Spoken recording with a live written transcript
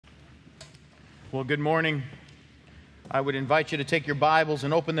Well, good morning. I would invite you to take your Bibles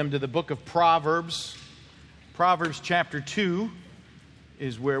and open them to the book of Proverbs. Proverbs chapter 2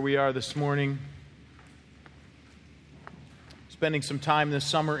 is where we are this morning. Spending some time this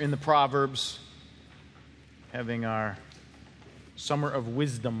summer in the Proverbs, having our summer of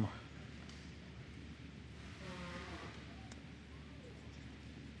wisdom.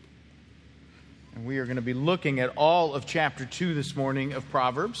 And we are going to be looking at all of chapter 2 this morning of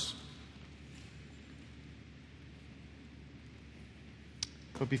Proverbs.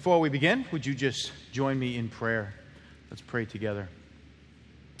 But before we begin, would you just join me in prayer? Let's pray together.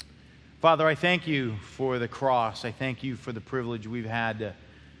 Father, I thank you for the cross. I thank you for the privilege we've had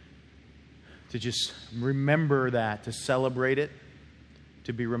to just remember that, to celebrate it,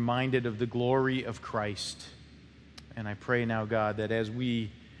 to be reminded of the glory of Christ. And I pray now, God, that as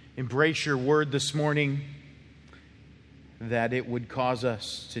we embrace your word this morning, that it would cause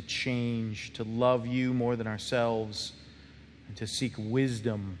us to change, to love you more than ourselves, and to seek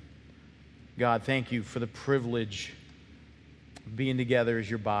wisdom. God, thank you for the privilege of being together as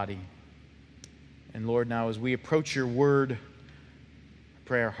your body. And Lord, now as we approach your word, I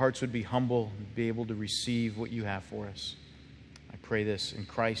pray our hearts would be humble and be able to receive what you have for us. I pray this in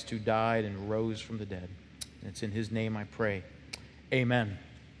Christ who died and rose from the dead. And it's in his name I pray. Amen.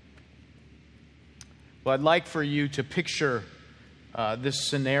 Well, I'd like for you to picture this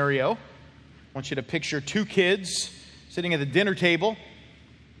scenario. I want you to picture two kids sitting at the dinner table,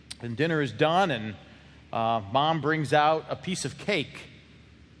 and dinner is done, and mom brings out a piece of cake.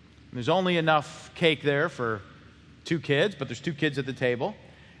 And there's only enough cake there for two kids, but there's two kids at the table.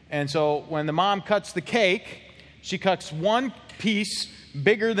 And so when the mom cuts the cake, she cuts one piece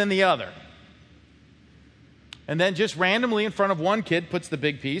bigger than the other. And then just randomly in front of one kid puts the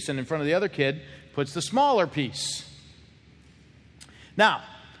big piece, and in front of the other kid puts the smaller piece. Now,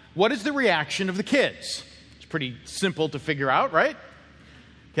 what is the reaction of the kids? Pretty simple to figure out, right?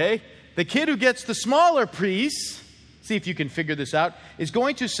 Okay, the kid who gets the smaller piece, see if you can figure this out, is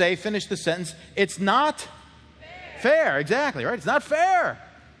going to say, finish the sentence, it's not fair. Exactly, right? It's not fair.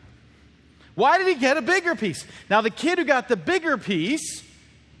 Why did he get a bigger piece? Now, the kid who got the bigger piece,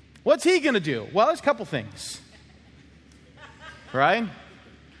 what's he going to do? Well, there's a couple things, right?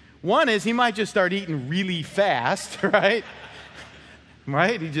 One is he might just start eating really fast, right?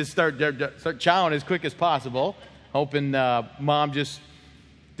 Right? He just start chowing as quick as possible, hoping mom just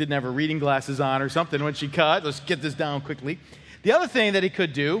didn't have her reading glasses on or something when she cut. Let's get this down quickly. The other thing that he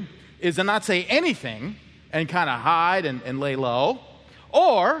could do is to not say anything and kind of hide and lay low.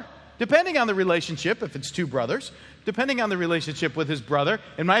 Or, depending on the relationship, if it's two brothers, depending on the relationship with his brother,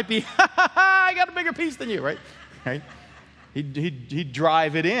 it might be, I got a bigger piece than you, right? He'd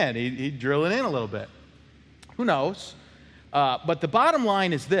drive it in. He'd drill it in a little bit. Who knows? But the bottom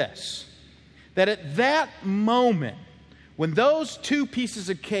line is this, that at that moment, when those two pieces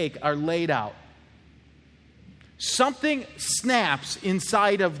of cake are laid out, something snaps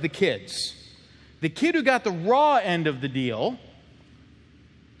inside of the kids. The kid who got the raw end of the deal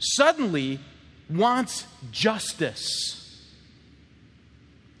suddenly wants justice.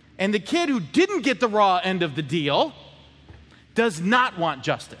 And the kid who didn't get the raw end of the deal does not want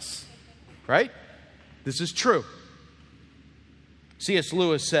justice. Right? This is true. C.S.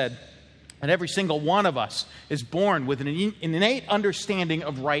 Lewis said, and every single one of us is born with an innate understanding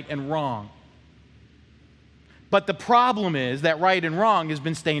of right and wrong. But the problem is that right and wrong has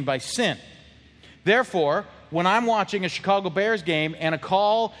been stained by sin. Therefore, when I'm watching a Chicago Bears game and a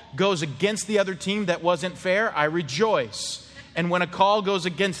call goes against the other team that wasn't fair, I rejoice. And when a call goes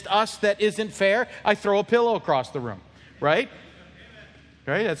against us that isn't fair, I throw a pillow across the room. Right?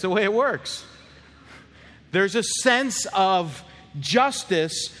 Right? That's the way it works. There's a sense of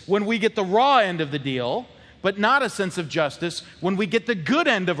justice when we get the raw end of the deal, but not a sense of justice when we get the good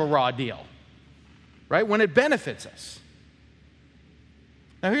end of a raw deal, right? When it benefits us.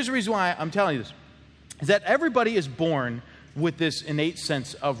 Now, here's the reason why I'm telling you this, is that everybody is born with this innate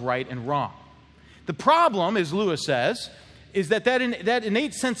sense of right and wrong. The problem, as Lewis says, is that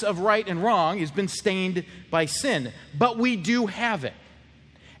innate sense of right and wrong has been stained by sin, but we do have it.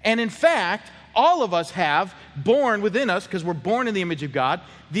 And in fact, all of us have born within us, because we're born in the image of God,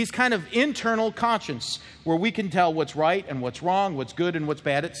 these kind of internal conscience where we can tell what's right and what's wrong, what's good and what's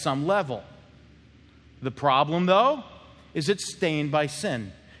bad at some level. The problem, though, is it's stained by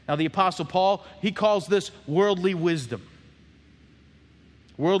sin. Now, the Apostle Paul, he calls this worldly wisdom.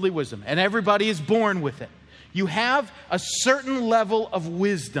 Worldly wisdom. And everybody is born with it. You have a certain level of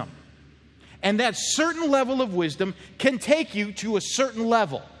wisdom. And that certain level of wisdom can take you to a certain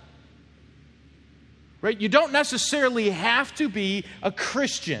level. Right? You don't necessarily have to be a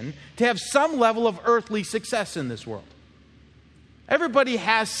Christian to have some level of earthly success in this world. Everybody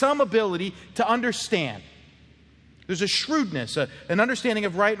has some ability to understand. There's a shrewdness, an understanding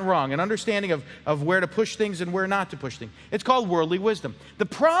of right and wrong, an understanding of where to push things and where not to push things. It's called worldly wisdom. The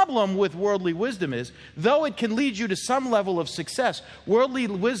problem with worldly wisdom is, though it can lead you to some level of success, worldly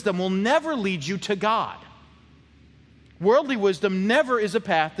wisdom will never lead you to God. Worldly wisdom never is a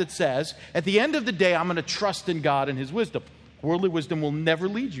path that says, at the end of the day, I'm going to trust in God and His wisdom. Worldly wisdom will never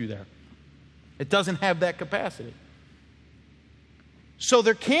lead you there. It doesn't have that capacity. So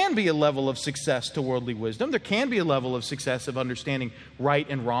there can be a level of success to worldly wisdom. There can be a level of success of understanding right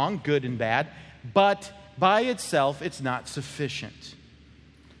and wrong, good and bad, but by itself, it's not sufficient.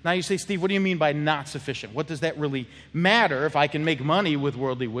 Now you say, Steve, what do you mean by not sufficient? What does that really matter? If I can make money with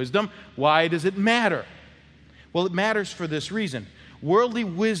worldly wisdom, why does it matter? Well, it matters for this reason. Worldly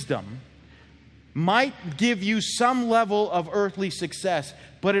wisdom might give you some level of earthly success,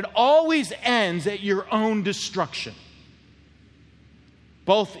 but it always ends at your own destruction,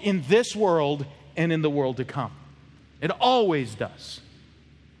 both in this world and in the world to come. It always does.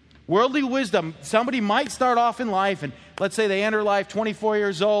 Worldly wisdom, somebody might start off in life, and let's say they enter life 24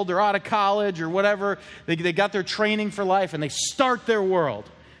 years old, they're out of college or whatever, they got their training for life, and they start their world.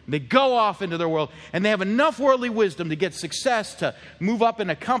 They go off into their world, and they have enough worldly wisdom to get success, to move up in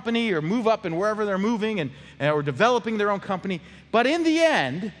a company or move up in wherever they're moving or developing their own company. But in the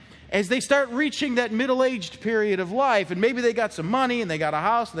end, as they start reaching that middle-aged period of life, and maybe they got some money and they got a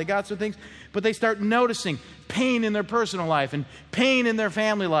house and they got some things, but they start noticing pain in their personal life and pain in their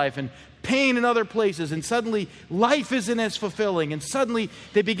family life and pain in other places, and suddenly life isn't as fulfilling, and suddenly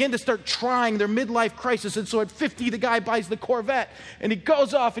they begin to start trying their midlife crisis. And so at 50, the guy buys the Corvette, and he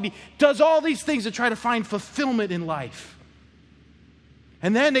goes off and he does all these things to try to find fulfillment in life.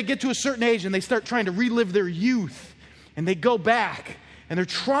 And then they get to a certain age and they start trying to relive their youth, and they go back and they're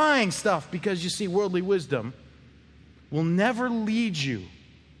trying stuff, because you see, worldly wisdom will never lead you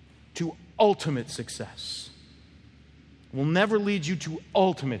to ultimate success. Will never lead you to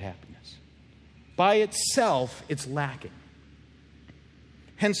ultimate happiness. By itself, it's lacking.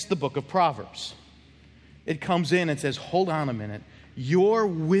 Hence the book of Proverbs. It comes in and says, hold on a minute. Your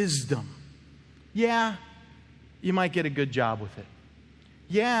wisdom. Yeah, you might get a good job with it.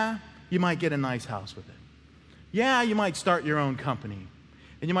 Yeah, you might get a nice house with it. Yeah, you might start your own company.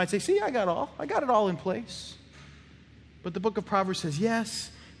 And you might say, see, I got it all in place. But the book of Proverbs says, yes,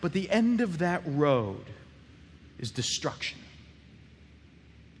 but the end of that road is destruction.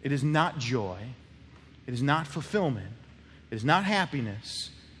 It is not joy. It is not fulfillment. It is not happiness.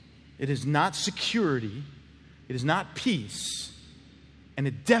 It is not security. It is not peace. And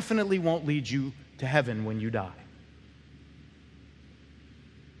it definitely won't lead you to heaven when you die.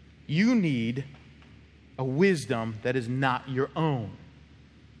 You need a wisdom that is not your own.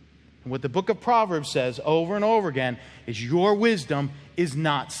 And what the book of Proverbs says over and over again is your wisdom is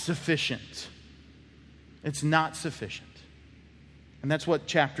not sufficient. It's not sufficient. And that's what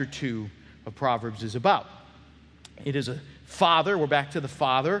chapter 2 of Proverbs is about. It is a father, we're back to the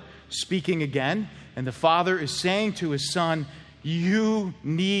father, speaking again, and the father is saying to his son, you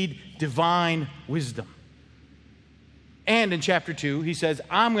need divine wisdom. And in chapter 2, he says,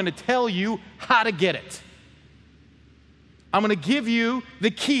 I'm going to tell you how to get it. I'm going to give you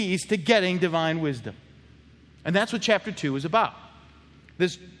the keys to getting divine wisdom. And that's what chapter 2 is about.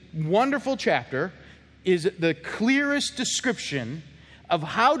 This wonderful chapter is the clearest description of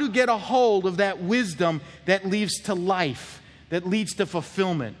how to get a hold of that wisdom that leads to life, that leads to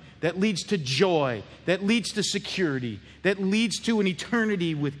fulfillment, that leads to joy, that leads to security, that leads to an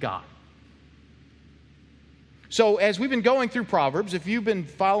eternity with God. So as we've been going through Proverbs, if you've been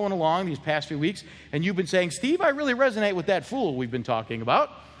following along these past few weeks and you've been saying, Steve, I really resonate with that fool we've been talking about.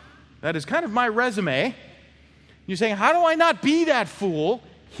 That is kind of my resume. You're saying, how do I not be that fool?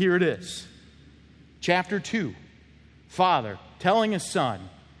 Here it is. Chapter 2, Father telling his son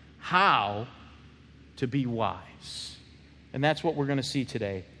how to be wise. And that's what we're going to see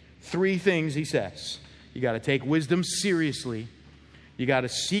today. 3 things he says. You got to take wisdom seriously. You got to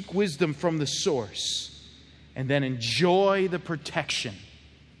seek wisdom from the source. And then enjoy the protection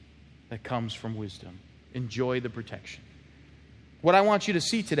that comes from wisdom. Enjoy the protection. What I want you to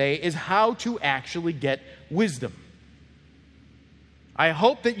see today is how to actually get wisdom. I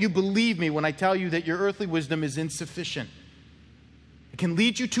hope that you believe me when I tell you that your earthly wisdom is insufficient. It can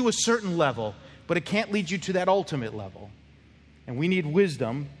lead you to a certain level, but it can't lead you to that ultimate level. And we need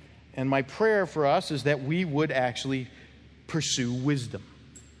wisdom. And my prayer for us is that we would actually pursue wisdom.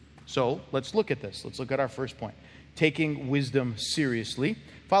 So let's look at this. Let's look at our first point. taking wisdom seriously.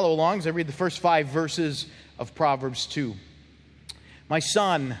 Follow along as I read the first 5 verses of Proverbs 2. My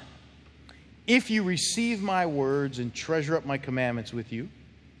son, if you receive my words and treasure up my commandments with you,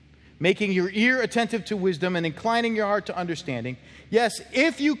 making your ear attentive to wisdom and inclining your heart to understanding, yes,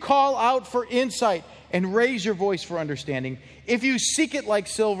 if you call out for insight and raise your voice for understanding, if you seek it like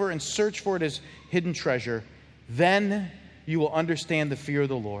silver and search for it as hidden treasure, then you will understand the fear of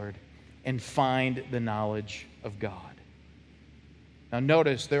the Lord and find the knowledge of God. Now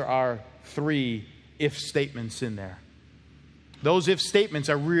notice there are 3 if statements in there. Those if statements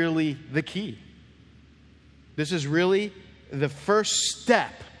are really the key. This is really the first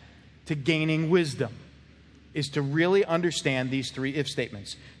step to gaining wisdom, is to really understand these 3 if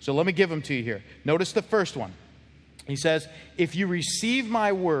statements. So let me give them to you here. Notice the first one. He says, if you receive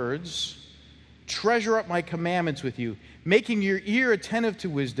my words, treasure up my commandments with you, making your ear attentive to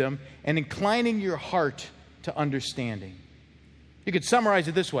wisdom and inclining your heart to understanding. You could summarize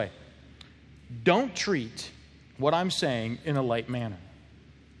it this way. Don't treat what I'm saying in a light manner.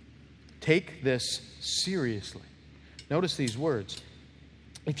 Take this seriously. Notice these words.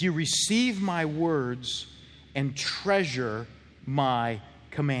 If you receive my words and treasure my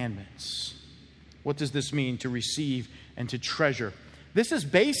commandments. What does this mean, to receive and to treasure? This is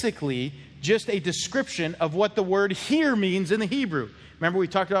basically just a description of what the word hear means in the Hebrew. Remember we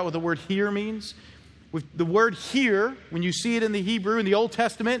talked about what the word hear means? With the word hear, when you see it in the Hebrew, in the Old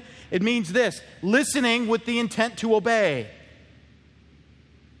Testament, it means this: listening with the intent to obey.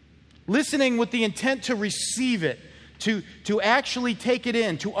 Listening with the intent to receive it, to actually take it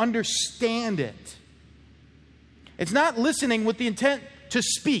in, to understand it. It's not listening with the intent to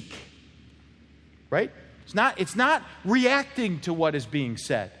speak, right? It's not reacting to what is being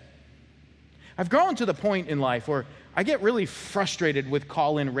said. I've grown to the point in life where I get really frustrated with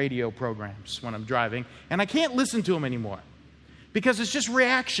call-in radio programs when I'm driving, and I can't listen to them anymore because it's just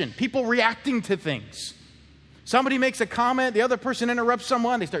reaction, people reacting to things. Somebody makes a comment, the other person interrupts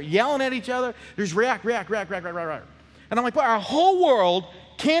someone, they start yelling at each other, there's react. And I'm like, well, our whole world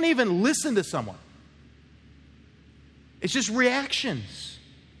can't even listen to someone. It's just reactions.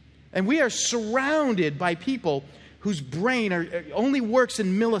 And we are surrounded by people whose brain only works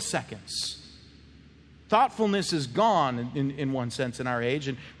in milliseconds. Thoughtfulness is gone in one sense in our age,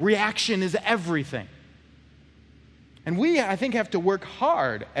 and reaction is everything. And we, I think, have to work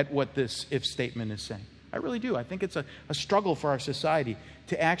hard at what this if statement is saying. I really do. I think it's a struggle for our society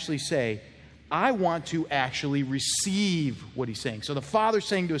to actually say, I want to actually receive what he's saying. So the father's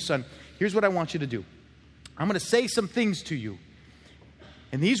saying to his son, here's what I want you to do. I'm going to say some things to you.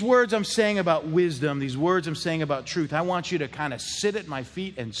 And these words I'm saying about wisdom, these words I'm saying about truth, I want you to kind of sit at my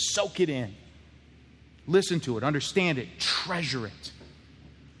feet and soak it in. Listen to it, understand it, treasure it.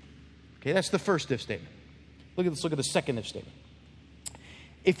 Okay, that's the first if statement. Let's look at the second if statement.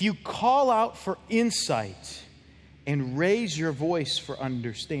 If you call out for insight and raise your voice for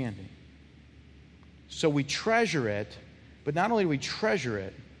understanding. So we treasure it, but not only do we treasure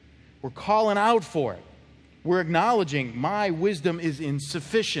it, we're calling out for it. We're acknowledging my wisdom is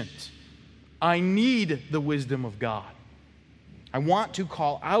insufficient. I need the wisdom of God. I want to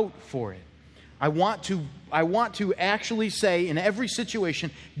call out for it. I want to actually say in every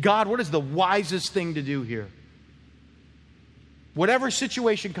situation, God, what is the wisest thing to do here? Whatever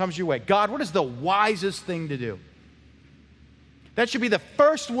situation comes your way, God, what is the wisest thing to do? That should be the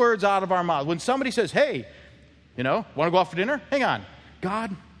first words out of our mouth. When somebody says, hey, want to go out for dinner? Hang on.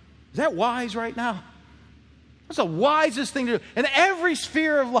 God, is that wise right now? What's the wisest thing to do? In every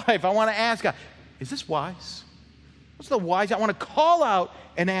sphere of life, I want to ask God, is this wise? What's the wise? I want to call out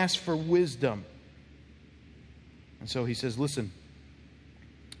and ask for wisdom. And so he says, listen,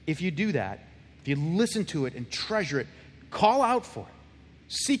 if you do that, if you listen to it and treasure it, call out for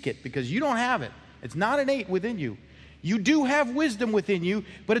it. Seek it, because you don't have it. It's not innate within you. You do have wisdom within you,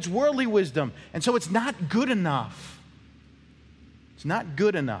 but it's worldly wisdom. And so it's not good enough. It's not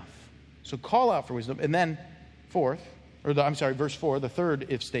good enough. So call out for wisdom. And then verse 4, the third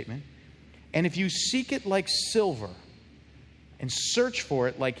if statement. And if you seek it like silver and search for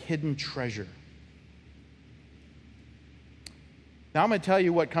it like hidden treasure. Now I'm going to tell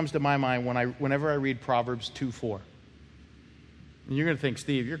you what comes to my mind whenever I read Proverbs 2:4. And you're going to think,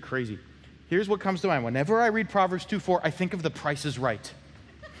 Steve, you're crazy. Here's what comes to mind. Whenever I read Proverbs 2:4, I think of The Price is Right.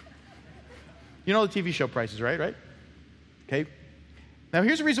 You know the TV show Price is Right? Okay. Now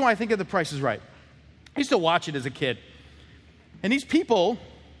here's the reason why I think of The Price is Right. I used to watch it as a kid. And these people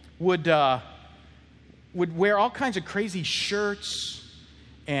would wear all kinds of crazy shirts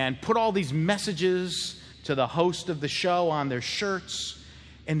and put all these messages to the host of the show on their shirts.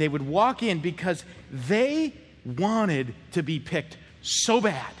 And they would walk in because they wanted to be picked so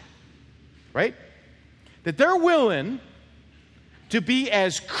bad, right? That they're willing to be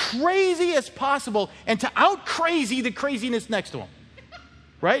as crazy as possible and to out-crazy the craziness next to them,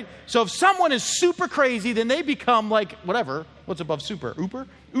 right? So if someone is super crazy, then they become like, whatever, what's above super?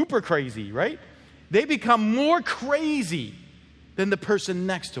 Uber crazy, right? They become more crazy than the person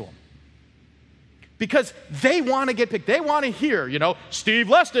next to them. Because they want to get picked. They want to hear, Steve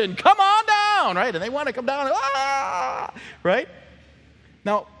Leston, come on down, right? And they want to come down, right?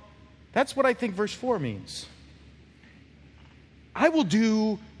 Now, that's what I think verse 4 means. I will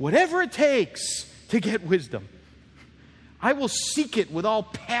do whatever it takes to get wisdom. I will seek it with all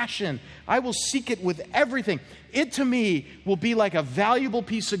passion. I will seek it with everything. It, to me, will be like a valuable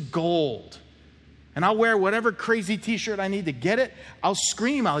piece of gold. And I'll wear whatever crazy t-shirt I need to get it. I'll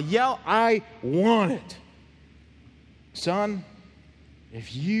scream, I'll yell, I want it. Son,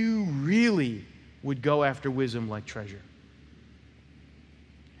 if you really would go after wisdom like treasure.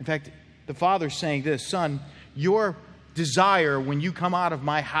 In fact, the father's saying this, son, your desire when you come out of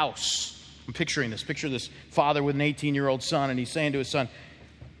my house. I'm picturing this. Picture this father with an 18-year-old son, and he's saying to his son,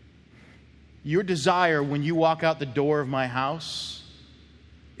 your desire when you walk out the door of my house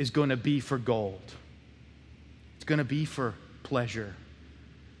is going to be for gold. It's going to be for pleasure.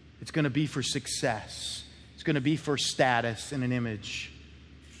 It's going to be for success. It's going to be for status and an image.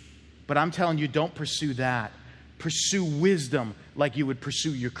 But I'm telling you, don't pursue that. Pursue wisdom like you would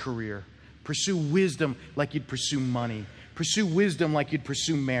pursue your career. Pursue wisdom like you'd pursue money. Pursue wisdom like you'd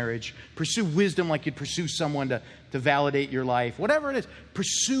pursue marriage. Pursue wisdom like you'd pursue someone to validate your life. Whatever it is,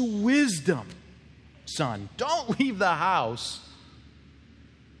 pursue wisdom, son. Don't leave the house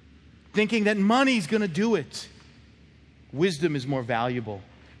thinking that money's going to do it. Wisdom is more valuable.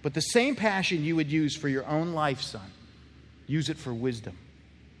 But the same passion you would use for your own life, son, use it for wisdom.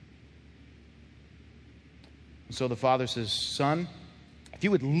 And so the father says, son, if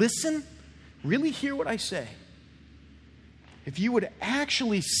you would listen, really hear what I say, if you would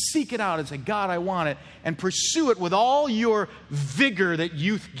actually seek it out and say, God, I want it, and pursue it with all your vigor that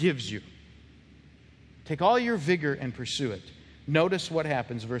youth gives you. Take all your vigor and pursue it. Notice what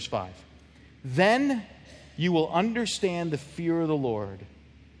happens, verse 5. Then you will understand the fear of the Lord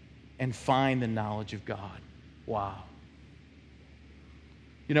and find the knowledge of God. Wow.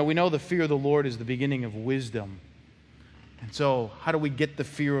 We know the fear of the Lord is the beginning of wisdom. And so, how do we get the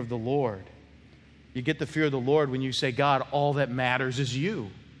fear of the Lord? You get the fear of the Lord when you say, God, all that matters is you.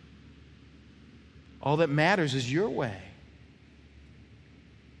 All that matters is your way.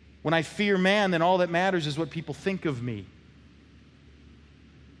 When I fear man, then all that matters is what people think of me.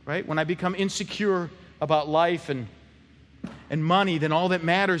 Right? When I become insecure about life and money, then all that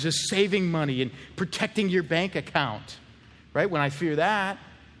matters is saving money and protecting your bank account. Right? When I fear that.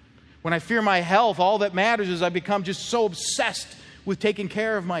 When I fear my health, all that matters is I become just so obsessed with taking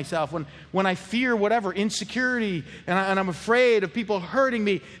care of myself. When I fear whatever, insecurity, and I'm afraid of people hurting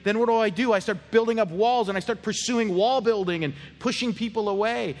me, then what do? I start building up walls, and I start pursuing wall building and pushing people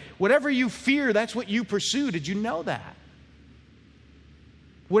away. Whatever you fear, that's what you pursue. Did you know that?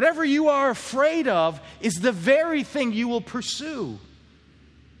 Whatever you are afraid of is the very thing you will pursue.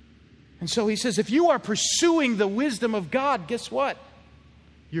 And so he says, if you are pursuing the wisdom of God, guess what?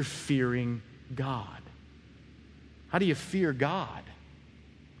 You're fearing God. How do you fear God?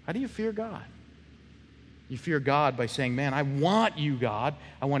 How do you fear God? You fear God by saying, man, I want you, God.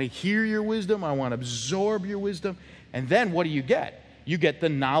 I want to hear your wisdom. I want to absorb your wisdom. And then what do you get? You get the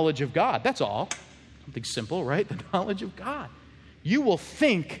knowledge of God. That's all. Something simple, right? The knowledge of God. You will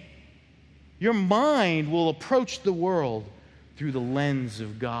think, your mind will approach the world through the lens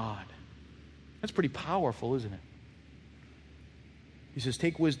of God. That's pretty powerful, isn't it? He says,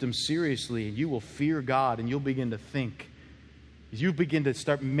 take wisdom seriously, and you will fear God, and you'll begin to think. You begin to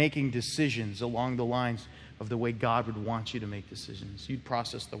start making decisions along the lines of the way God would want you to make decisions. You'd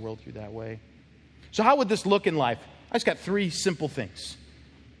process the world through that way. So how would this look in life? I just got 3 simple things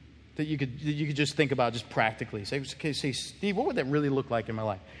that you could just think about just practically. Say, Steve, what would that really look like in my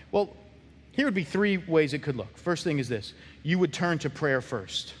life? Well, here would be 3 ways it could look. First thing is this. You would turn to prayer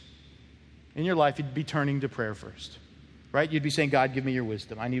first. In your life, you'd be turning to prayer first. Right? You'd be saying, God, give me your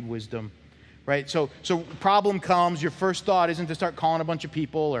wisdom. I need wisdom. Right? So problem comes, your first thought isn't to start calling a bunch of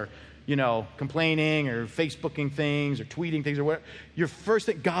people or, complaining or Facebooking things or tweeting things or whatever. Your first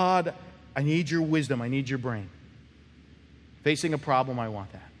thing, God, I need your wisdom. I need your brain. Facing a problem, I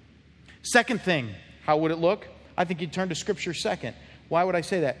want that. Second thing, how would it look? I think you'd turn to Scripture second. Why would I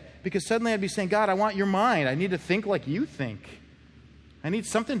say that? Because suddenly I'd be saying, God, I want your mind. I need to think like you think. I need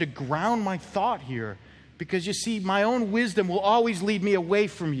something to ground my thought here. Because you see, my own wisdom will always lead me away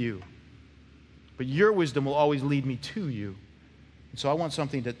from you. but your wisdom will always lead me to you. And so I want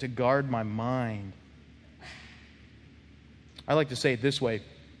something to guard my mind. I like to say it this way.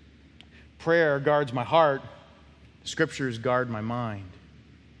 Prayer guards my heart. Scriptures guard my mind.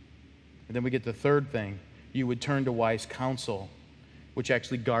 And then we get the third thing. You would turn to wise counsel, which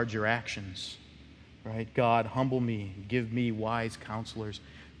actually guards your actions. Right? God, humble me. Give me wise counselors.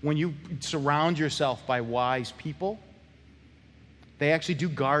 When you surround yourself by wise people, they actually do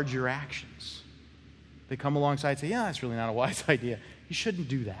guard your actions. They come alongside and say, yeah, that's really not a wise idea. You shouldn't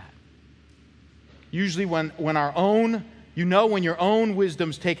do that. Usually when our own, when your own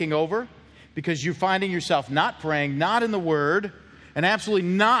wisdom's taking over, because you're finding yourself not praying, not in the Word, and absolutely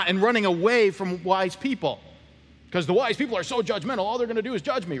not, and running away from wise people. Because the wise people are so judgmental, all they're going to do is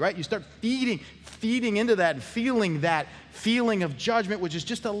judge me, right? You start feeding into that and feeling that feeling of judgment, which is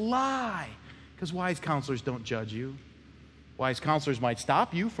just a lie. Because wise counselors don't judge you. Wise counselors might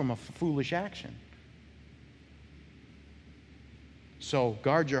stop you from a foolish action. So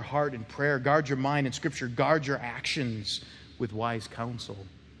guard your heart in prayer, guard your mind in Scripture, guard your actions with wise counsel.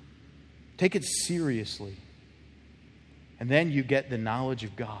 Take it seriously. And then you get the knowledge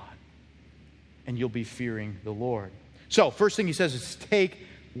of God. And you'll be fearing the Lord. So, first thing he says is take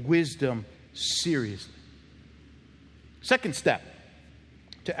wisdom seriously. Second step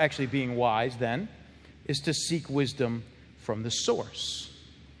to actually being wise, then, is to seek wisdom from the source.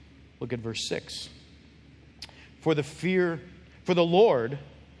 Look at verse 6. For the Lord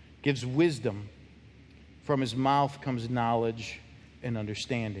gives wisdom. From his mouth comes knowledge and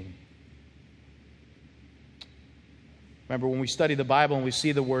understanding. Remember, when we study the Bible and we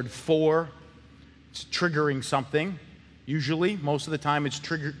see the word for, it's triggering something. Usually, most of the time, it's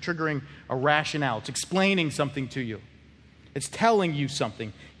triggering a rationale. It's explaining something to you. It's telling you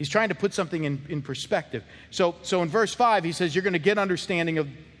something. He's trying to put something in perspective. So in verse 5, he says, you're going to get understanding of,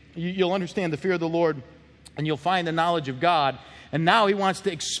 you'll understand the fear of the Lord, and you'll find the knowledge of God. And now he wants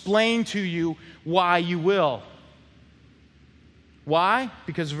to explain to you why you will. Why?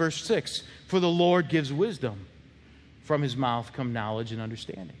 Because verse 6, for the Lord gives wisdom. From his mouth come knowledge and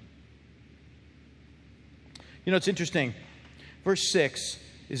understanding. You know, it's interesting. Verse 6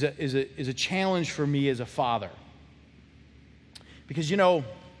 is a challenge for me as a father. Because,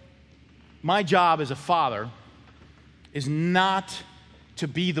 my job as a father is not to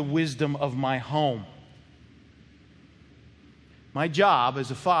be the wisdom of my home. My job as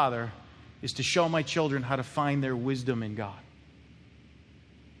a father is to show my children how to find their wisdom in God.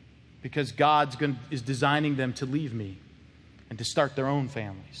 Because God is designing them to leave me and to start their own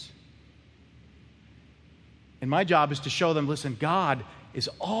families. And my job is to show them, listen, God is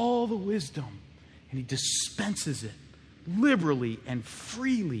all the wisdom, and he dispenses it liberally and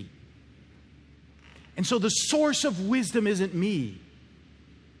freely. And so the source of wisdom isn't me.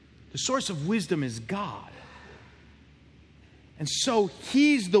 The source of wisdom is God. And so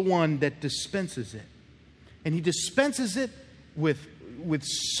he's the one that dispenses it. And he dispenses it with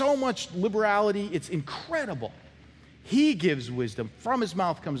so much liberality, it's incredible. He gives wisdom. From his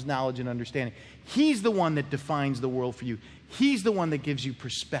mouth comes knowledge and understanding. He's the one that defines the world for you. He's the one that gives you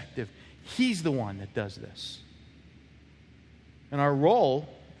perspective. He's the one that does this. And our role,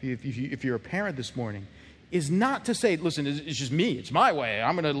 if you're a parent this morning, is not to say, listen, it's just me. It's my way.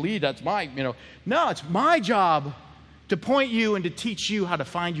 I'm going to lead. That's my, No, it's my job to point you and to teach you how to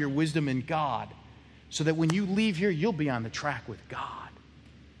find your wisdom in God so that when you leave here, you'll be on the track with God.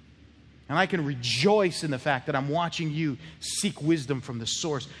 And I can rejoice in the fact that I'm watching you seek wisdom from the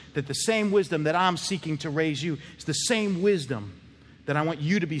source, that the same wisdom that I'm seeking to raise you is the same wisdom that I want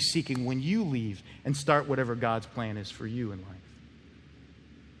you to be seeking when you leave and start whatever God's plan is for you in life.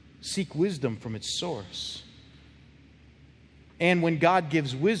 Seek wisdom from its source. And when God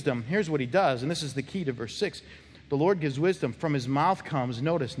gives wisdom, here's what he does, and this is the key to verse 6. The Lord gives wisdom. From his mouth comes,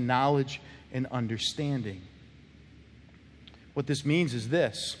 notice, knowledge and understanding. What this means is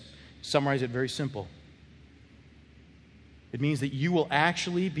this. Summarize it very simple. It means that you will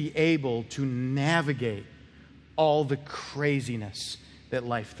actually be able to navigate all the craziness that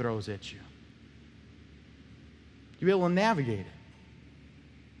life throws at you. You'll be able to navigate it.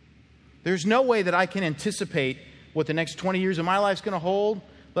 There's no way that I can anticipate what the next 20 years of my life is going to hold,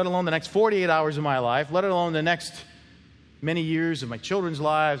 let alone the next 48 hours of my life, let alone the next many years of my children's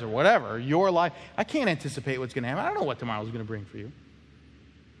lives or whatever, your life. I can't anticipate what's going to happen. I don't know what tomorrow is going to bring for you.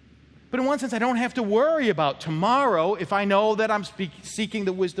 But in one sense, I don't have to worry about tomorrow if I know that I'm seeking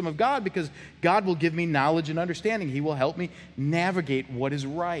the wisdom of God, because God will give me knowledge and understanding. He will help me navigate what is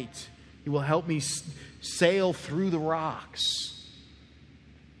right. He will help me sail through the rocks,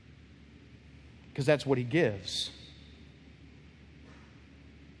 because that's what he gives.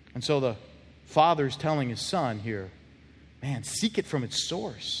 And so the Father's telling his son here, man, seek it from its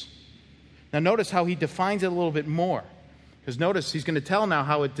source. Now notice how he defines it a little bit more. Because notice he's going to tell now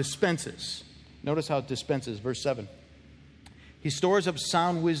how it dispenses. Notice how it dispenses. Verse 7. He stores up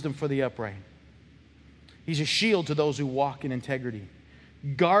sound wisdom for the upright. He's a shield to those who walk in integrity,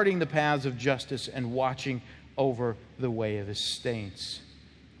 guarding the paths of justice and watching over the way of his saints.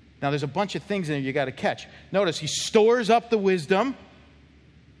 Now there's a bunch of things in there you got to catch. Notice he stores up the wisdom.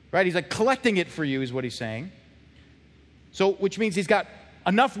 Right? He's like collecting it for you is what he's saying. So, which means he's got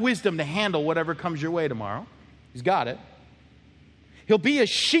enough wisdom to handle whatever comes your way tomorrow. He's got it. He'll be a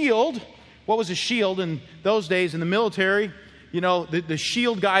shield. What was a shield in those days in the military? You know, the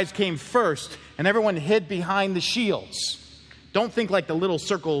shield guys came first, and everyone hid behind the shields. Don't think like the little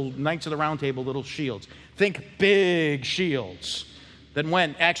circle Knights of the Round Table little shields. Think big shields that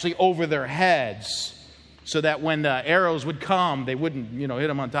went actually over their heads so that when the arrows would come, they wouldn't, hit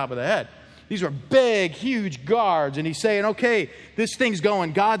them on top of the head. These were big, huge guards, and he's saying, okay, this thing's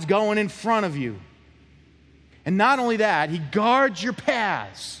going. God's going in front of you. And not only that, he guards your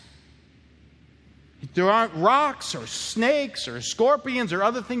paths. There aren't rocks or snakes or scorpions or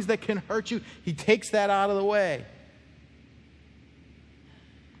other things that can hurt you. He takes that out of the way.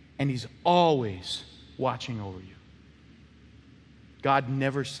 And he's always watching over you. God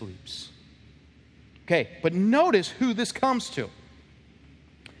never sleeps. Okay, but notice who this comes to.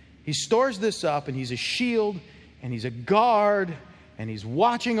 He stores this up, and he's a shield, and he's a guard, and he's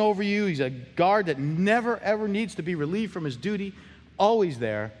watching over you. He's a guard that never, ever needs to be relieved from his duty. Always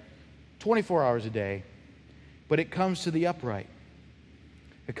there. 24 hours a day, but it comes to the upright.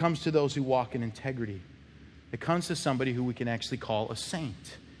 It comes to those who walk in integrity. It comes to somebody who we can actually call a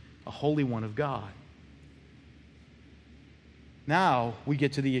saint, a holy one of God. Now we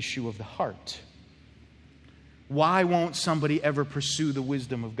get to the issue of the heart. Why won't somebody ever pursue the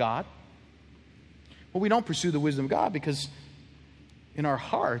wisdom of God? Well, we don't pursue the wisdom of God because in our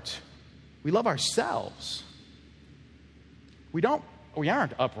heart, we love ourselves. We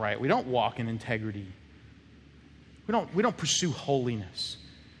aren't upright. We don't walk in integrity. We don't pursue holiness.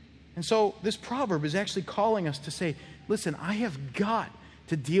 And so this proverb is actually calling us to say, listen, I have got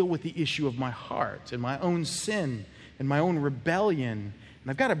to deal with the issue of my heart and my own sin and my own rebellion.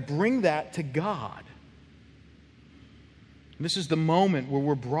 And I've got to bring that to God. And this is the moment where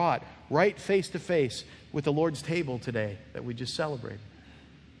we're brought right face to face with the Lord's table today that we just celebrated.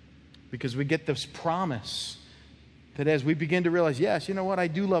 Because we get this promise that as we begin to realize, yes, you know what, I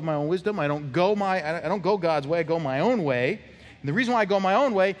do love my own wisdom. I don't go God's way, I go my own way. And the reason why I go my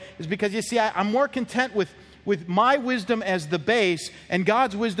own way is because, you see, I'm more content with my wisdom as the base and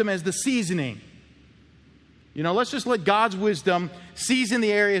God's wisdom as the seasoning. Let's just let God's wisdom season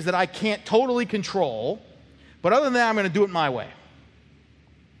the areas that I can't totally control. But other than that, I'm going to do it my way.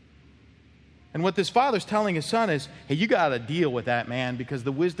 And what this father's telling his son is, hey, you got to deal with that, man, because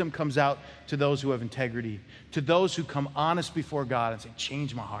the wisdom comes out to those who have integrity, to those who come honest before God and say,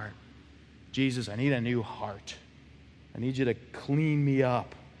 change my heart. Jesus, I need a new heart. I need you to clean me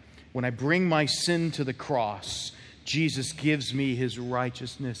up. When I bring my sin to the cross, Jesus gives me his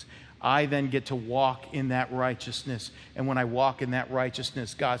righteousness. I then get to walk in that righteousness. And when I walk in that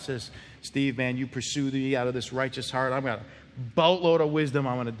righteousness, God says, Steve, man, you pursue me out of this righteous heart. I'm going to boatload of wisdom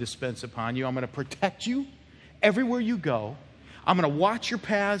I'm going to dispense upon you. I'm going to protect you everywhere you go. I'm going to watch your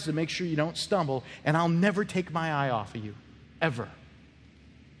paths to make sure you don't stumble, and I'll never take my eye off of you, ever.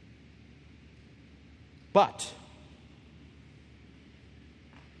 But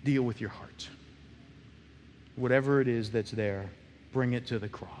deal with your heart. Whatever it is that's there, bring it to the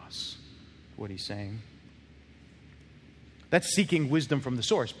cross. What he's saying. That's seeking wisdom from the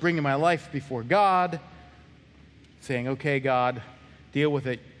source, bringing my life before God, saying, okay, God, deal with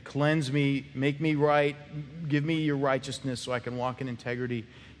it. Cleanse me, make me right, give me your righteousness so I can walk in integrity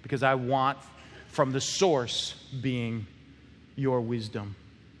because I want from the source being your wisdom.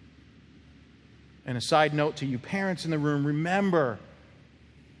 And a side note to you parents in the room, remember,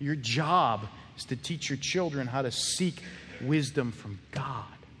 your job is to teach your children how to seek wisdom from God.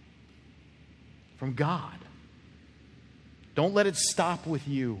 From God. Don't let it stop with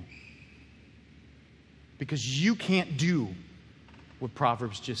you. Because you can't do what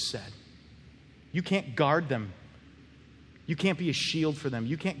Proverbs just said. You can't guard them. You can't be a shield for them.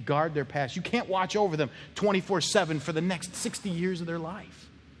 You can't guard their past. You can't watch over them 24/7 for the next 60 years of their life.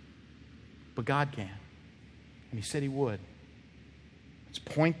 But God can. And he said he would. Let's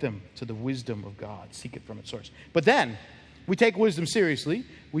point them to the wisdom of God. Seek it from its source. But then, we take wisdom seriously.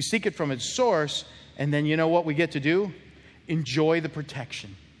 We seek it from its source. And then you know what we get to do? Enjoy the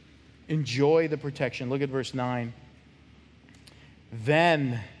protection. Enjoy the protection. Look at verse 9.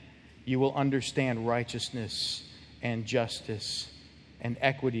 Then you will understand righteousness and justice and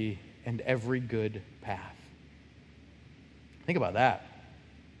equity and every good path. Think about that.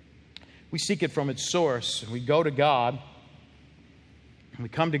 We seek it from its source, and we go to God, and we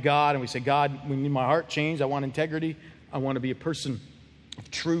come to God, and we say, God, we need my heart changed. I want integrity. I want to be a person of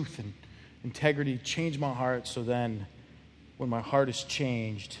truth and integrity. Change my heart so then when my heart is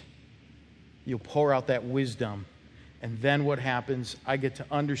changed, you'll pour out that wisdom. And then what happens? I get to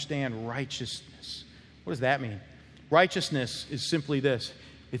understand righteousness. What does that mean? Righteousness is simply this.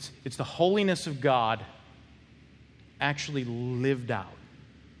 It's the holiness of God actually lived out.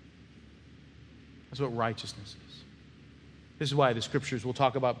 That's what righteousness is. This is why the scriptures will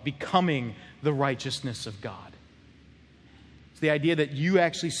talk about becoming the righteousness of God. It's the idea that you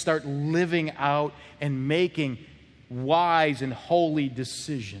actually start living out and making wise and holy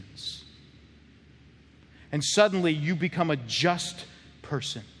decisions. And suddenly you become a just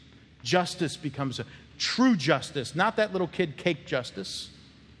person. Justice becomes a true justice, not that little kid cake justice.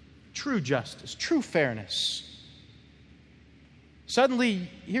 True justice, true fairness. Suddenly,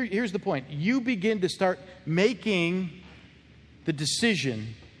 here's the point. You begin to start making the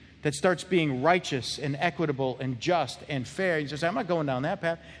decision that starts being righteous and equitable and just and fair. You say, I'm not going down that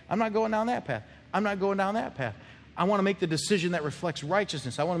path. I'm not going down that path. I'm not going down that path. I want to make the decision that reflects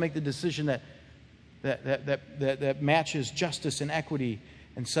righteousness. I want to make the decision that matches justice and equity.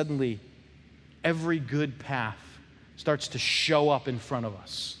 And suddenly, every good path starts to show up in front of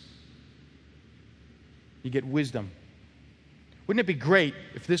us. You get wisdom. Wouldn't it be great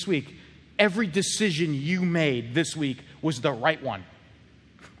if this week, every decision you made this week was the right one?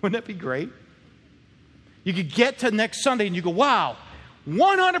 Wouldn't that be great? You could get to next Sunday and you go, wow,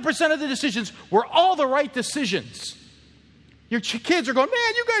 100% of the decisions were all the right decisions. Your kids are going,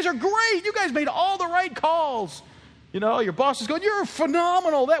 man, you guys are great. You guys made all the right calls. You know, your boss is going, you're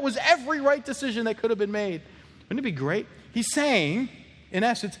phenomenal. That was every right decision that could have been made. Wouldn't it be great? He's saying, in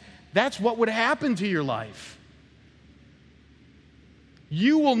essence, that's what would happen to your life.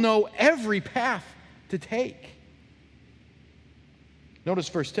 You will know every path to take. Notice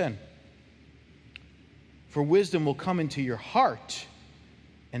verse 10. For wisdom will come into your heart,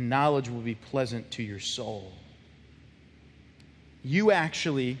 and knowledge will be pleasant to your soul. You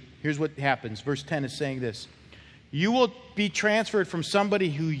actually, here's what happens. Verse 10 is saying this. You will be transferred from somebody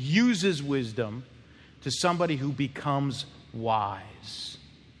who uses wisdom to somebody who becomes wise.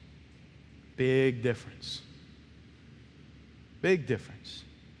 Big difference. Big difference.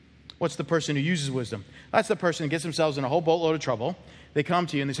 What's the person who uses wisdom? That's the person who gets themselves in a whole boatload of trouble. They come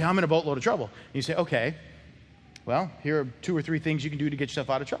to you and they say, I'm in a boatload of trouble. And you say, okay, well, here are 2 or 3 things you can do to get yourself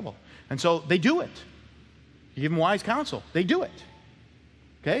out of trouble. And so they do it. You give them wise counsel. They do it.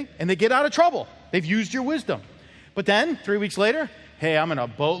 Okay? And they get out of trouble. They've used your wisdom. But then, 3 weeks later, hey, I'm in a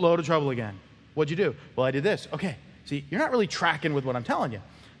boatload of trouble again. What'd you do? Well, I did this. Okay. See, you're not really tracking with what I'm telling you.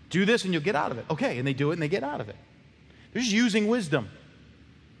 Do this and you'll get out of it. Okay. And they do it and they get out of it. They're just using wisdom.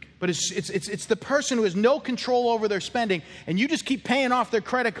 But it's the person who has no control over their spending, and you just keep paying off their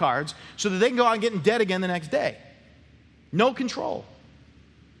credit cards so that they can go out and get in debt again the next day. No control.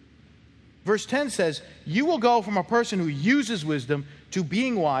 Verse 10 says, you will go from a person who uses wisdom to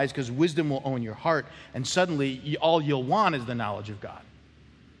being wise, because wisdom will own your heart, and suddenly all you'll want is the knowledge of God.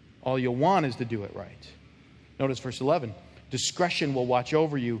 All you'll want is to do it right. Notice verse 11. Discretion will watch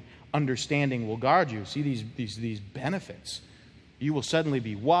over you. Understanding will guard you. See these benefits. You will suddenly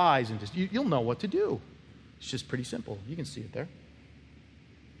be wise, and you'll know what to do. It's just pretty simple. You can see it there.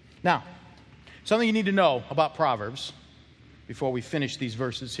 Now, something you need to know about Proverbs before we finish these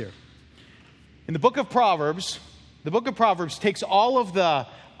verses here. In the book of Proverbs takes all of the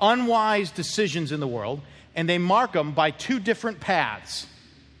unwise decisions in the world, and they mark them by 2 different paths.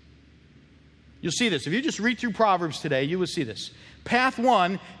 You'll see this. If you just read through Proverbs today, you will see this. Path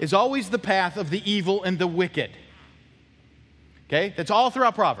 1 is always the path of the evil and the wicked. Okay? That's all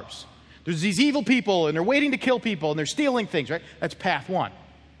throughout Proverbs. There's these evil people, and they're waiting to kill people, and they're stealing things, right? That's path 1.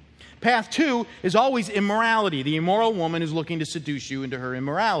 Path 2 is always immorality. The immoral woman is looking to seduce you into her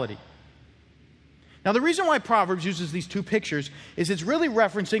immorality. Now, the reason why Proverbs uses these 2 pictures is it's really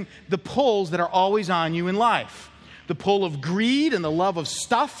referencing the pulls that are always on you in life. The pull of greed and the love of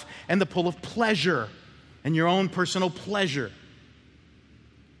stuff, and the pull of pleasure and your own personal pleasure.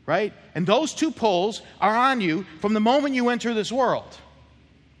 Right? And those 2 pulls are on you from the moment you enter this world.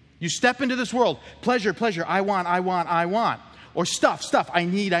 You step into this world. Pleasure, pleasure, I want. Or stuff, I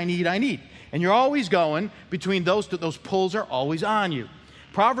need. And you're always going between those 2. Those pulls are always on you.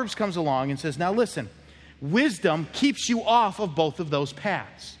 Proverbs comes along and says, now listen, wisdom keeps you off of both of those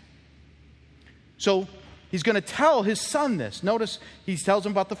paths. So he's going to tell his son this. Notice he tells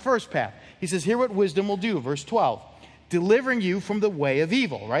him about the first path. He says, hear what wisdom will do, verse 12. Delivering you from the way of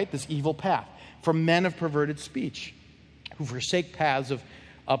evil, right? This evil path. From men of perverted speech, who forsake paths of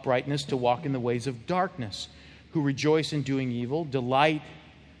uprightness to walk in the ways of darkness, who rejoice in doing evil, delight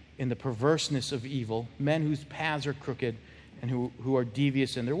in the perverseness of evil, men whose paths are crooked and who are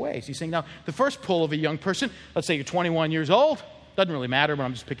devious in their ways. He's saying, now, the first pull of a young person, let's say you're 21 years old, doesn't really matter, but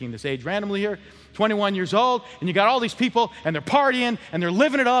I'm just picking this age randomly here, 21 years old, and you got all these people, and they're partying, and they're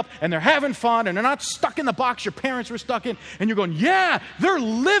living it up, and they're having fun, and they're not stuck in the box your parents were stuck in, and you're going, yeah, they're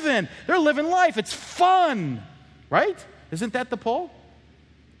living life, it's fun, right? Isn't that the pull?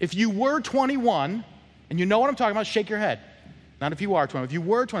 If you were 21, and you know what I'm talking about, shake your head. Not if you are 21. If you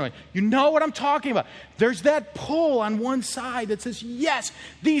were 21, you know what I'm talking about. There's that pull on one side that says, yes,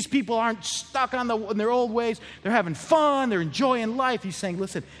 these people aren't stuck in their old ways. They're having fun. They're enjoying life. He's saying,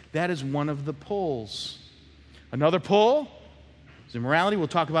 listen, that is one of the pulls. Another pull is immorality. We'll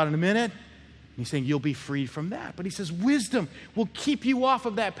talk about it in a minute. He's saying you'll be free from that. But he says wisdom will keep you off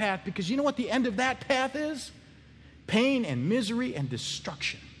of that path, because you know what the end of that path is? Pain and misery and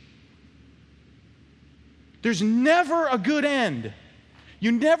destruction. There's never a good end.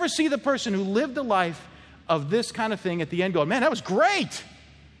 You never see the person who lived a life of this kind of thing at the end going, man, that was great.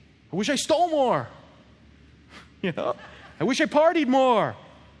 I wish I stole more. You know, I wish I partied more.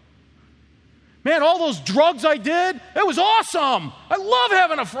 Man, all those drugs I did, it was awesome. I love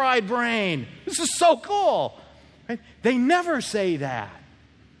having a fried brain. This is so cool. Right? They never say that.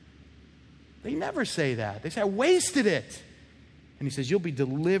 They never say that. They say, I wasted it. And he says, you'll be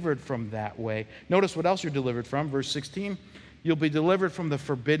delivered from that way. Notice what else you're delivered from. Verse 16, you'll be delivered from the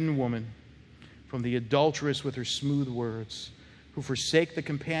forbidden woman, from the adulteress with her smooth words, who forsake the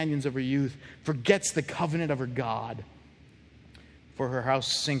companions of her youth, forgets the covenant of her God. For her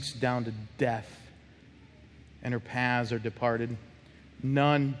house sinks down to death, and her paths are departed.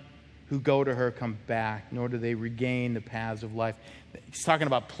 None who go to her come back, nor do they regain the paths of life. He's talking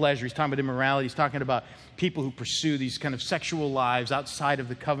about pleasure. He's talking about immorality. He's talking about people who pursue these kind of sexual lives outside of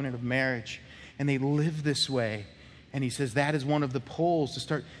the covenant of marriage. And they live this way. And he says that is one of the pulls to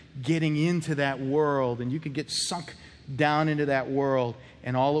start getting into that world. And you can get sunk down into that world,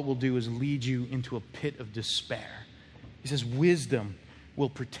 and all it will do is lead you into a pit of despair. He says wisdom will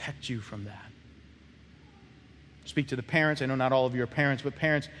protect you from that. Speak to the parents. I know not all of you are parents, but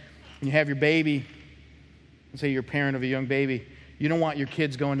parents, when you have your baby, let's say you're a parent of a young baby, you don't want your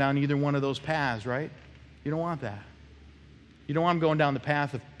kids going down either one of those paths, right? You don't want that. You don't want them going down the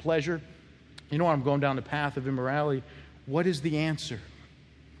path of pleasure. You don't want them going down the path of immorality. What is the answer?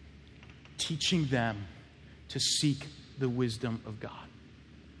 Teaching them to seek the wisdom of God.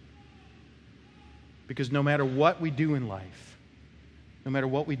 Because no matter what we do in life,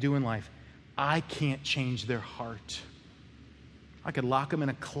 I can't change their heart. I could lock them in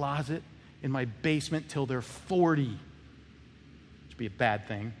a closet in my basement till they're 40. Which would be a bad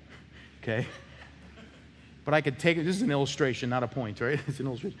thing, okay? But I could take it, this is an illustration, not a point, right? It's an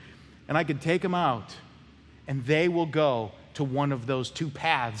illustration. And I could take them out, and they will go to one of those two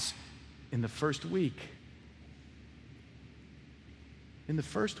paths in the first week. In the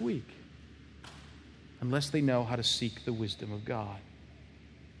first week. Unless they know how to seek the wisdom of God.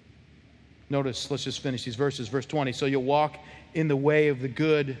 Notice, let's just finish these verses. Verse 20, so you'll walk in the way of the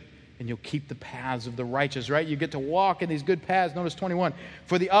good, and you'll keep the paths of the righteous, right? You get to walk in these good paths. Notice 21,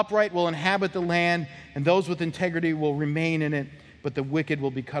 for the upright will inhabit the land, and those with integrity will remain in it, but the wicked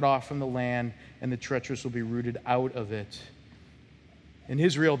will be cut off from the land, and the treacherous will be rooted out of it. In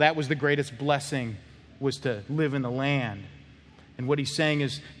Israel, that was the greatest blessing, was to live in the land. And what he's saying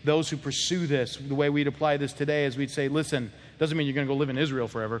is those who pursue this, the way we'd apply this today is we'd say, listen, doesn't mean you're going to go live in Israel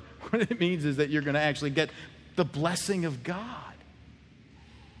forever. What it means is that you're going to actually get the blessing of God.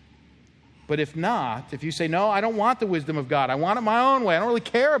 But if not, if you say, no, I don't want the wisdom of God, I want it my own way, I don't really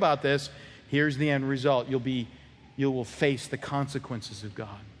care about this, here's the end result. You will face the consequences of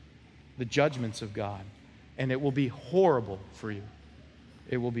God, the judgments of God, and it will be horrible for you.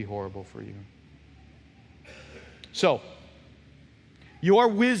 It will be horrible for you. So, your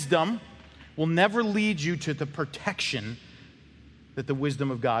wisdom will never lead you to the protection that the wisdom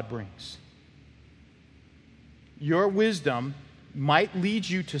of God brings. Your wisdom might lead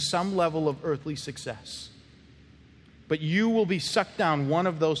you to some level of earthly success, but you will be sucked down one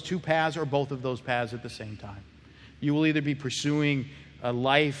of those two paths or both of those paths at the same time. You will either be pursuing a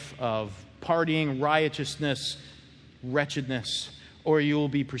life of partying, riotousness, wretchedness, or you will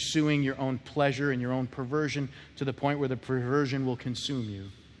be pursuing your own pleasure and your own perversion to the point where the perversion will consume you.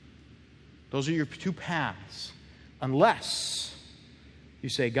 Those are your two paths. Unless you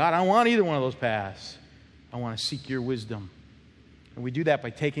say, God, I don't want either one of those paths. I want to seek your wisdom. And we do that by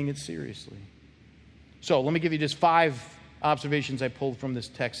taking it seriously. So let me give you just 5 observations I pulled from this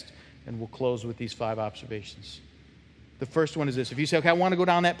text, and we'll close with these 5 observations. The first one is this. If you say, okay, I want to go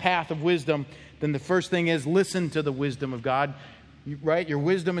down that path of wisdom, then the first thing is listen to the wisdom of God. Right? Your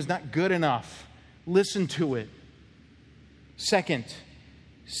wisdom is not good enough. Listen to it. Second,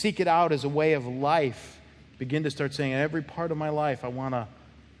 seek it out as a way of life. Begin to start saying, in every part of my life, I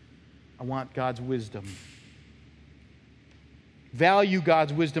want God's wisdom. Value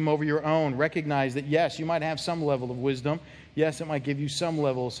God's wisdom over your own. Recognize that, yes, you might have some level of wisdom. Yes, it might give you some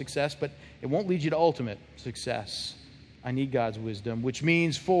level of success, but it won't lead you to ultimate success. I need God's wisdom, which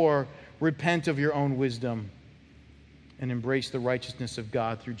means 4, repent of your own wisdom and embrace the righteousness of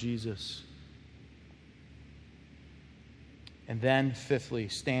God through Jesus. And then,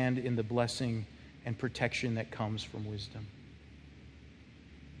 5thly, stand in the blessing and protection that comes from wisdom.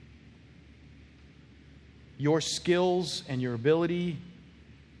 Your skills and your ability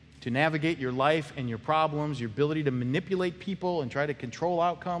to navigate your life and your problems, your ability to manipulate people and try to control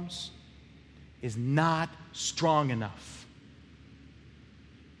outcomes is not strong enough.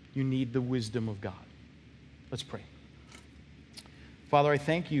 You need the wisdom of God. Let's pray. Father, I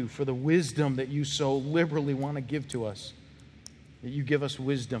thank you for the wisdom that you so liberally want to give to us, that you give us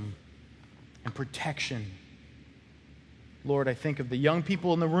wisdom and protection. Lord, I think of the young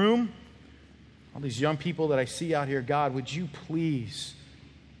people in the room, all these young people that I see out here. God, would you please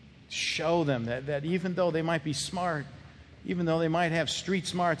show them that even though they might be smart, even though they might have street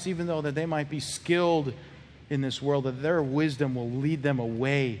smarts, even though that they might be skilled in this world, that their wisdom will lead them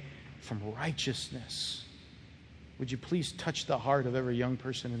away from righteousness. Would you please touch the heart of every young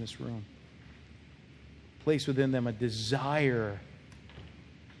person in this room? Place within them a desire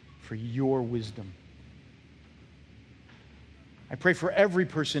for your wisdom. I pray for every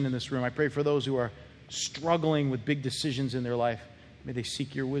person in this room. I pray for those who are struggling with big decisions in their life. May they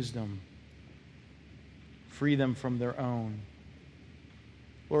seek your wisdom. Free them from their own.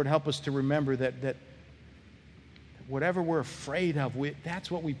 Lord, help us to remember that whatever we're afraid of, that's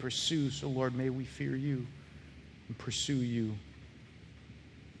what we pursue. So, Lord, may we fear you and pursue you.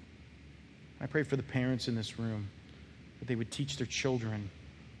 I pray for the parents in this room, that they would teach their children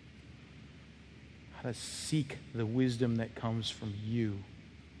how to seek the wisdom that comes from you,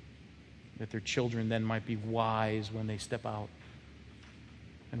 that their children then might be wise when they step out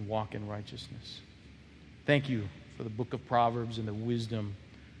and walk in righteousness. Thank you for the book of Proverbs and the wisdom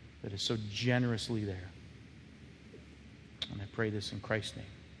that is so generously there. And I pray this in Christ's name.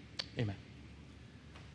 Amen.